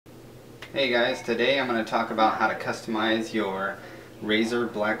Hey guys, today I'm going to talk about how to customize your Razer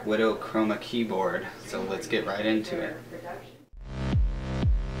Blackwidow Chroma keyboard. So let's get right into it.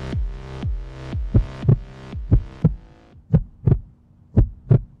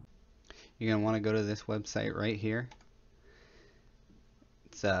 You're going to want to go to this website right here.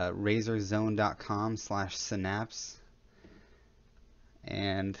 It's razerzone.com/synapse,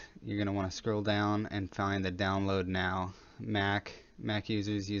 and you're going to want to scroll down and find the download now. Mac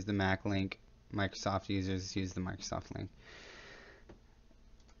users use the Mac link, Microsoft users use the Microsoft link.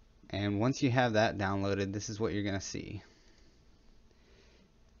 And once you have that downloaded, this is what you're going to see.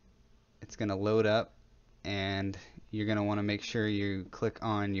 It's going to load up, and you're going to want to make sure you click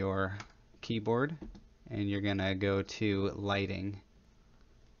on your keyboard, and you're going to go to lighting.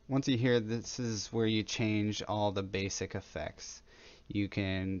 Once you're here, this is where you change all the basic effects. You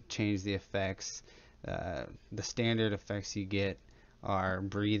can change the effects. The standard effects you get are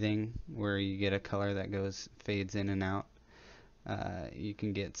breathing, where you get a color that fades in and out. You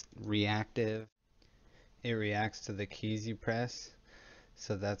can get reactive. It reacts to the keys you press,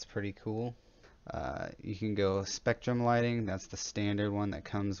 so that's pretty cool. You can go spectrum lighting, that's the standard one that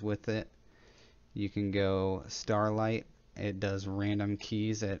comes with it. You can go starlight, it does random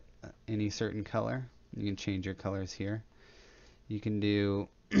keys at any certain color. You can change your colors here. You can do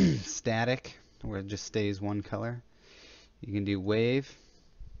static, where it just stays one color. You can do wave,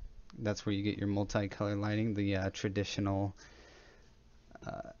 that's where you get your multicolor lighting, the traditional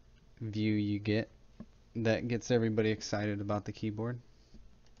view you get that gets everybody excited about the keyboard.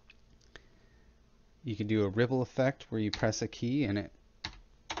 You can do a ripple effect, where you press a key and it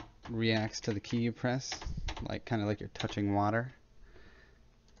reacts to the key you press, kind of like you're touching water.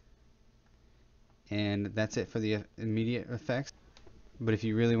 And that's it for the immediate effects. But if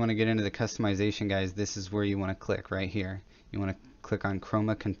you really want to get into the customization, guys, this is where you want to click right here. You want to click on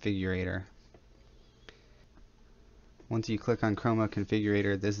Chroma Configurator. Once you click on Chroma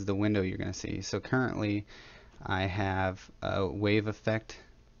Configurator, this is the window you're going to see. So currently I have a wave effect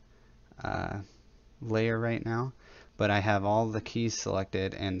layer right now, but I have all the keys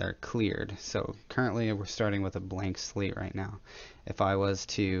selected and they're cleared. So currently we're starting with a blank slate right now. If I was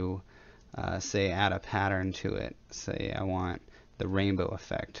to say add a pattern to it, say I want the rainbow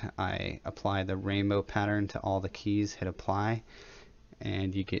effect, I apply the rainbow pattern to all the keys, hit apply,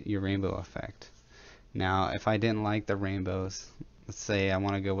 and you get your rainbow effect. Now if I didn't like the rainbows, let's say I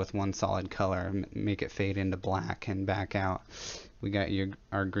want to go with one solid color, make it fade into black and back out. We got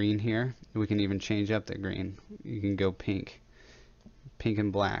our green here. We can even change up the green. You can go pink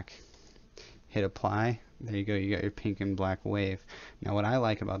and black. Hit apply. There you go. You got your pink and black wave. Now what I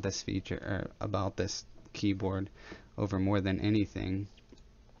like about this feature, or about this keyboard over more than anything,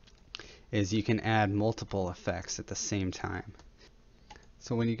 is you can add multiple effects at the same time.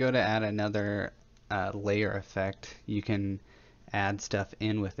 So when you go to add another layer effect, you can add stuff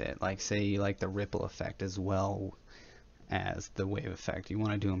in with it. Like say you like the ripple effect as well as the wave effect. You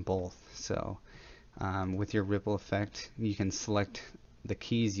want to do them both. So with your ripple effect, you can select the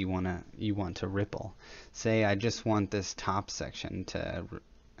keys you want to ripple. Say I just want this top section to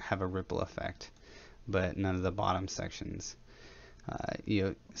have a ripple effect, but none of the bottom sections.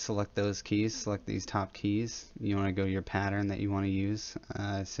 You select those keys, select these top keys. You want to go to your pattern that you want to use.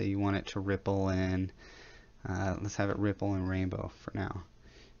 Say you want it to ripple in, let's have it ripple in rainbow for now.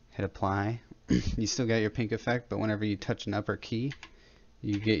 Hit apply. You still got your pink effect, but whenever you touch an upper key,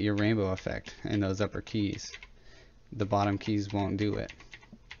 you get your rainbow effect in those upper keys. The bottom keys won't do it,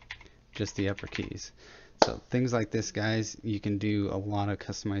 just the upper keys. So things like this, guys, you can do a lot of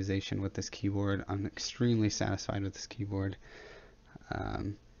customization with this keyboard. I'm extremely satisfied with this keyboard.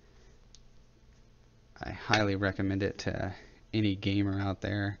 I highly recommend it to any gamer out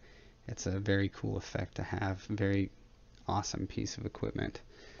there. It's a very cool effect to have, very awesome piece of equipment.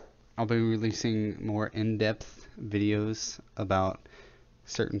 I'll be releasing more in-depth videos about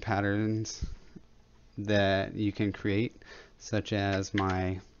certain patterns that you can create, such as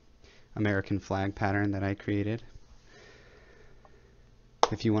my American flag pattern that I created.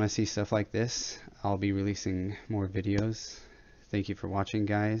 If you want to see stuff like this, I'll be releasing more videos. Thank you for watching,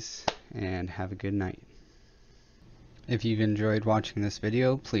 guys, and have a good night. If you've enjoyed watching this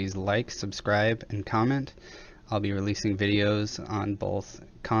video, please like, subscribe, and comment. I'll be releasing videos on both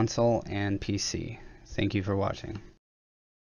console and PC. Thank you for watching.